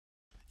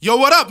Yo,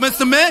 what up,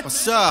 Mr. Man?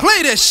 What's up?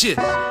 Play that shit.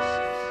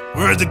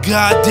 We're the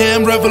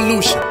goddamn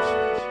revolution.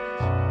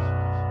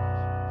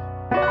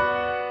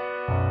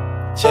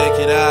 Check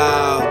it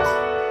out.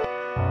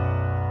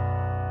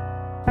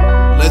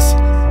 Listen,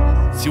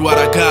 see what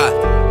I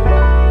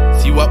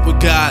got. See what we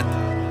got.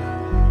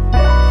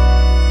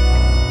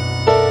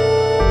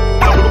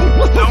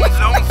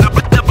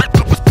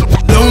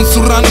 Lone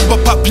surrounded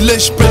by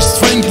population, pressure,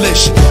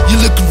 strangulation. You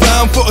look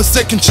around for a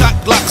second shot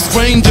like a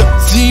stranger.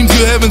 Seems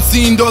you haven't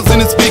seen those in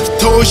this big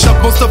toy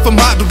shop. Most of them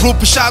hide the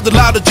rope, shout the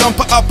louder,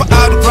 jumper up,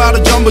 out, ride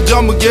a jumble,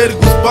 get a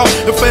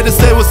goosebump. If they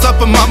say what's up,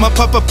 and mama,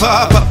 papa.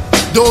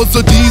 Those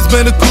are these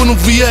men that couldn't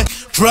react.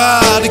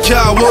 Try the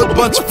coward,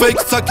 bunch of fake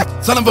suckers.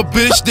 Son of a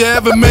bitch, they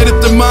haven't made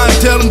up their mind.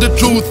 Tell them the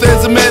truth,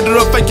 as a matter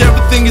of fact,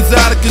 everything is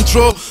out of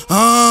control.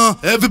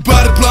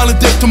 Everybody blind and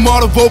deaf,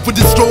 tomorrow vote for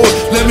destroy.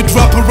 Let me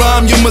drop a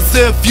rhyme, you must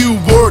say a few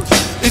words.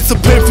 It's a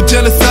painful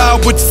genocide,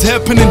 which is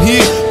happening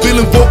here.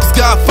 Billion vocals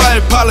got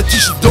fired,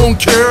 politicians don't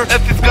care. If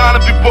it's gonna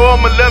be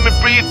born, let me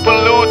breathe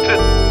polluted.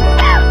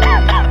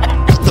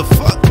 What the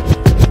fuck?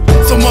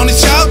 Someone is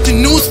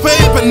shouting,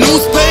 newspaper.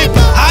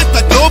 I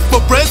thought go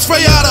for bread,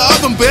 straight out of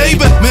oven,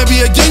 baby.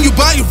 Maybe again you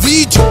buy, you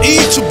read, you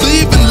eat, you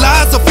believe in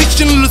lies or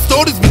fictional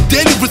stories we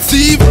daily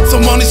receive.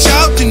 Someone is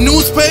shouting,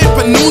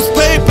 newspaper.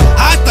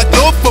 I thought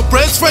go for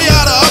bread, straight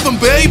out of oven,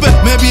 baby.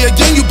 Maybe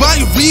again you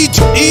buy, you read,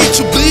 you eat,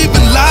 you believe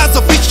in lies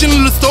or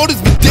fictional stories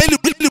we daily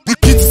read.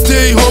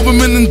 Stay home,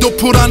 man, and don't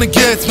put on a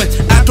gas, man.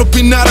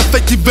 Atrophy not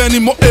effective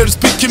anymore. Air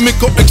speak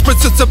chemical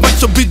expressions of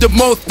should be the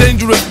most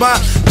dangerous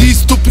mind.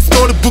 These stupid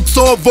storybooks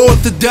all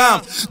vote the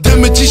dime. The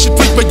magician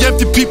tricked by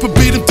empty people,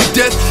 beat him to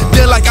death.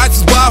 They're like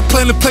ISIS wild,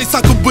 playing a play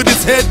soccer with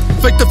his head.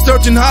 Faked up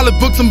searching Hollywood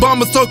books and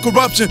bombers so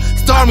corruption.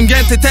 Starving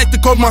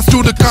anti-tactical march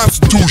through the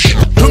Constitution.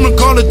 Criminal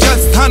call of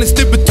justice, honey,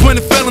 stick between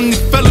a felony.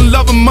 Fell in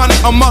love and money,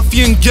 a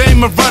mafia and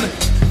game of running.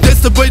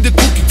 That's the way the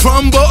cookie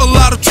crumble. A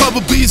lot of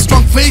trouble, be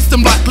strong faced,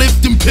 I'm like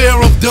lifting pair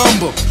of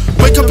dumbbell.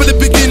 Wake up in the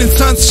beginning,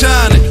 sun's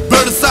shining.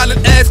 Bird is silent,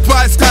 ass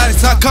quiet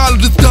skies. I call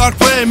it this dark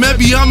way.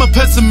 Maybe I'm a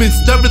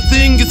pessimist,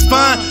 everything is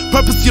fine.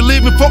 Purpose you're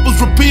living for was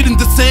repeating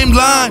the same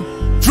line.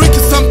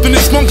 Drinking something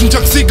and smoking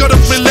junk, see, gotta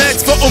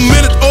relax for a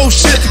minute. Oh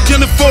shit, you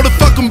can't afford the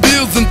fucking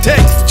bills and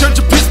tax. Church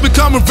of peace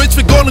becoming rich,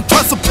 we golden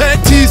twice a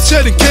pack. Tears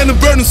shedding, cannon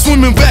burning,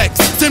 swimming back.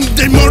 Same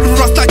day they murder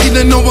us like it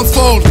ain't no one's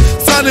fault.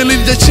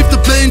 Silently they shift the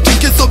blame,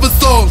 trinkets of us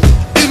all.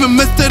 Even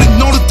mess that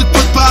ignored the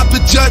quick by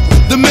the judge.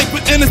 They make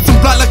me innocent,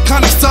 blind like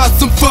kind of sauce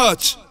and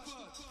fudge.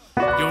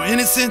 You're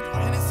innocent,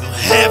 you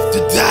have to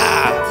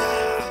die.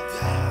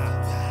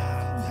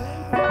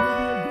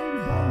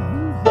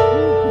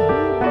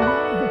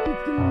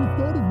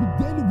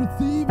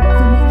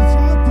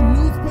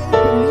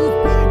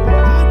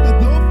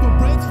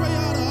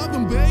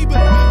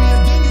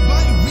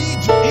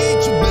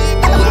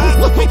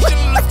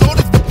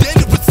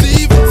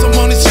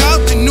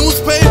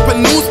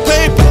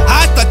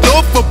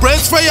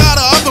 Straight out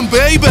of oven,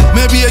 baby.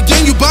 Maybe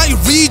again you buy, you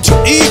read, you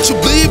eat, you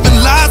believe in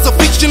lies or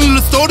fictional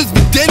stories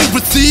we daily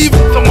receive.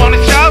 Someone is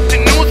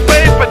shouting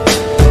newspaper.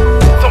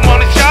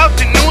 Someone is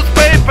shouting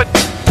newspaper.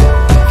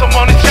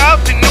 Someone is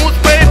shouting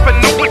newspaper.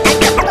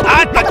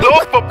 I thought go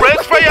for bread,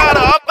 straight out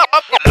of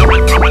oven.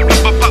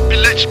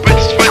 Population,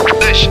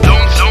 strangulation.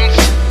 Don't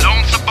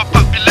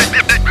population.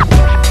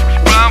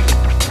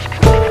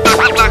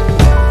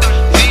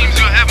 Seems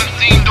you haven't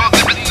seen those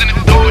in the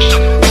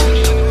ocean.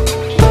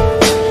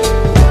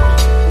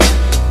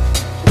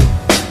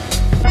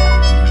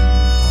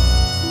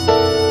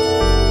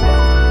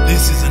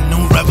 This is a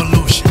new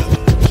revolution.